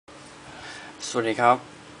สวัสดีครับ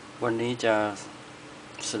วันนี้จะ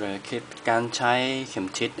เสนอคลิปการใช้เข็ม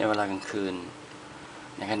ทิศในเวลากลางคืน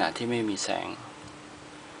ในขณะที่ไม่มีแสง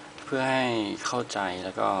เพื่อให้เข้าใจแ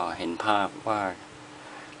ล้วก็เห็นภาพว่า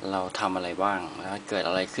เราทำอะไรบ้างแล้วเกิด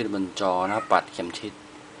อะไรขึ้นบนจอหน้าปัดเข็มทิศ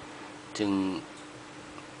จึง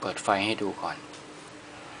เปิดไฟให้ดูก่อน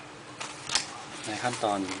ในขั้นต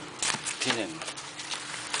อนที่1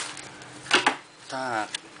ถ้า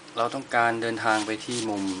เราต้องการเดินทางไปที่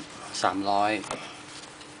มุม300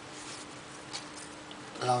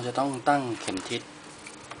เราจะต้องตั้งเข็มทิศ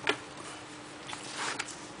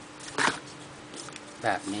แบ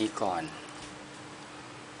บนี้ก่อน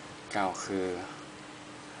กล่าวคือ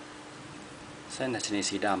เส้นดัชนี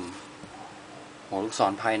สีดำหัวลูกศ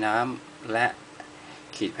รภายน้ำและ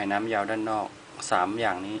ขีดภายน้ำยาวด้านนอก3อย่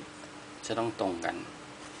างนี้จะต้องตรงกัน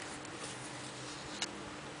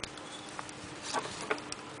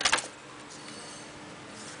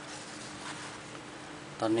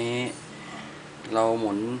ตอนนี้เราห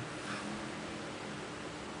มุน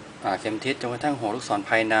เข็มทิศจนกระทั่งหัวลูกศร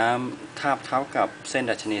ภายน้ำทาบเท้ากับเส้น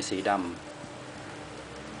ดัชนีสีด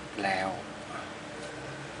ำแล้ว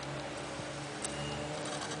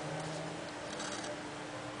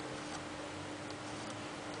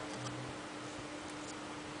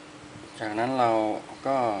จากนั้นเรา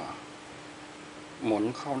ก็หมุน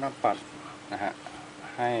เข้าหน้าปัดนะฮะ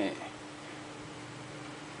ให้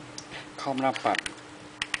เข้าหน้าปัด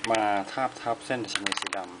มาทาบทับเส้นดัชนีสี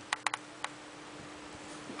ดำ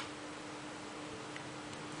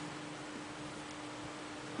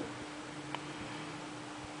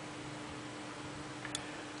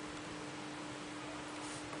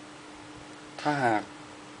ถ้าหาก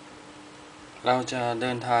เราจะเ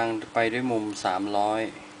ดินทางไปด้วยมุม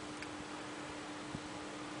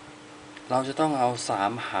300เราจะต้องเอา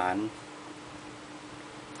3หาร300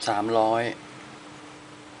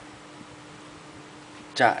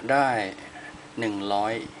จะได้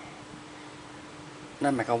100นั่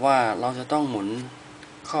นหมายความว่าเราจะต้องหมุน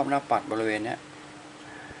ครอบหน้าปัดบริเวณนี้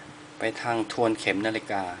ไปทางทวนเข็มนาฬิ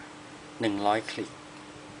กา100คลิก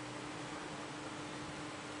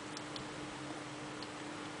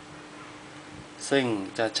ซึ่ง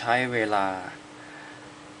จะใช้เวลา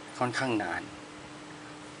ค่อนข้างนาน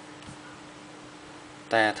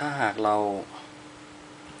แต่ถ้าหากเรา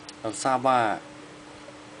ทราบว่า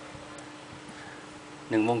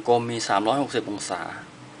1วงกลมมี360องศา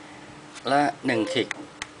และ1คลิก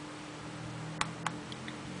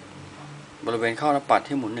บริเวณเข้าหน้าปัด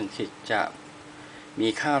ที่หมุน1คลิกจะมี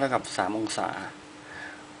ค่าเท่ากับ3องศา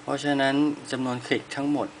เพราะฉะนั้นจำนวนคลิกทั้ง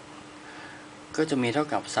หมดก็จะมีเท่า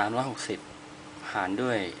กับ360หารด้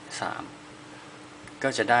วย3ก็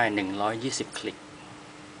จะได้120คลิก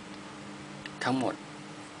ทั้งหมด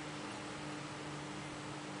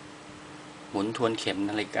หมุนทวนเข็ม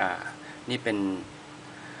นาฬิกานี่เป็น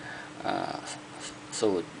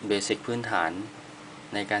สูตรเบสิกพื้นฐาน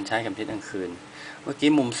ในการใช้เข็มทิศกลางคืนเมื่อกี้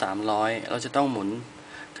มุม300เราจะต้องหมุน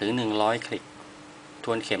ถึง100คลิกท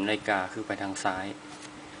วนเข็มนาฬิกาคือไปทางซ้าย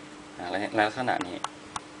ลักษณะนี้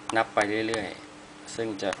นับไปเรื่อยๆซึ่ง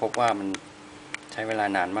จะพบว่ามันใช้เวลา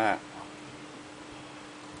นานมาก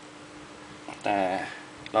แต่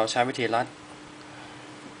เราใช้วิธีลัด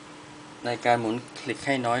ในการหมุนคลิกใ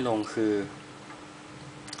ห้น้อยลงคือ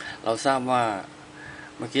เราทราบว่า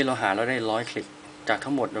เมื่อกี้เราหาเราได้100คลิกจาก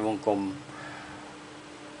ทั้งหมดในวงกลม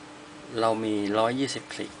เรามี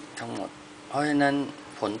120คลิกทั้งหมดเพราะฉะนั้น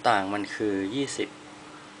ผลต่างมันคือ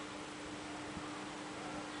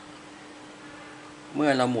20เมื่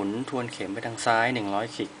อเราหมุนทวนเข็มไปทางซ้าย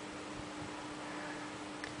100คลิก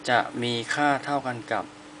จะมีค่าเท่ากันกับ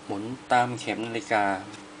หมุนตามเข็มนาฬิกา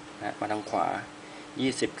มาทางขวา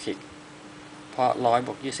20คลิกเพราะ100บ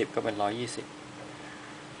วก20ก็เป็น120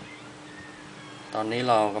ตอนนี้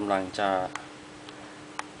เรากำลังจะ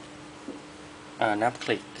นับค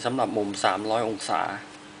ลิกสำหรับมุม300องศา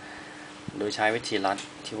โดยใช้วิธีลัด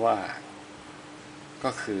ที่ว่าก็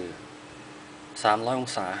คือ300อง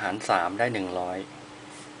ศาหาร3ได้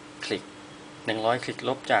100คลิก100คลิกล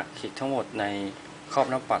บจากคลิกทั้งหมดในครอบ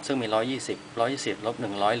หน้าปัดซึ่งมี120ลบ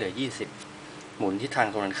100เหลือ20หมุนที่ทาง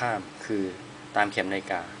ตรงกันข้ามคือตามเข็มนาฬิ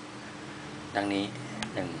กาดังนี้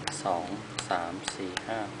1 2 3 4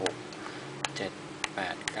 5 6 7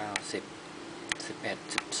 8 9 10 11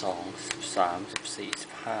 12 13 14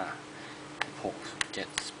 15 16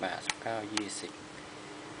 17 18 19 20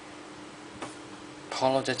พอ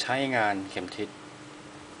เราจะใช้งานเข็มทิศ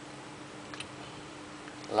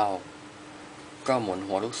เราก็หมุน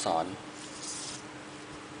หัวลูกศร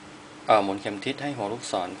หมุนเข็มทิศให้หัวลูก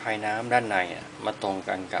ศรภายน้ำด้านในมาตรง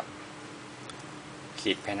กันกับ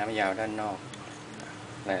ขีดภายน้ำยาวด้านนอก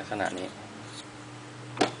ในลักษณะนี้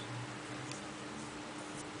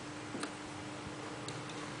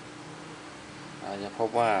เราจะพบ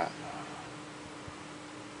ว่า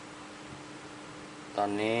ตอน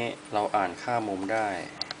นี้เราอ่านค่ามุมได้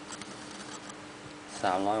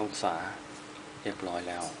300 องศาเรียบร้อย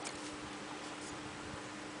แล้ว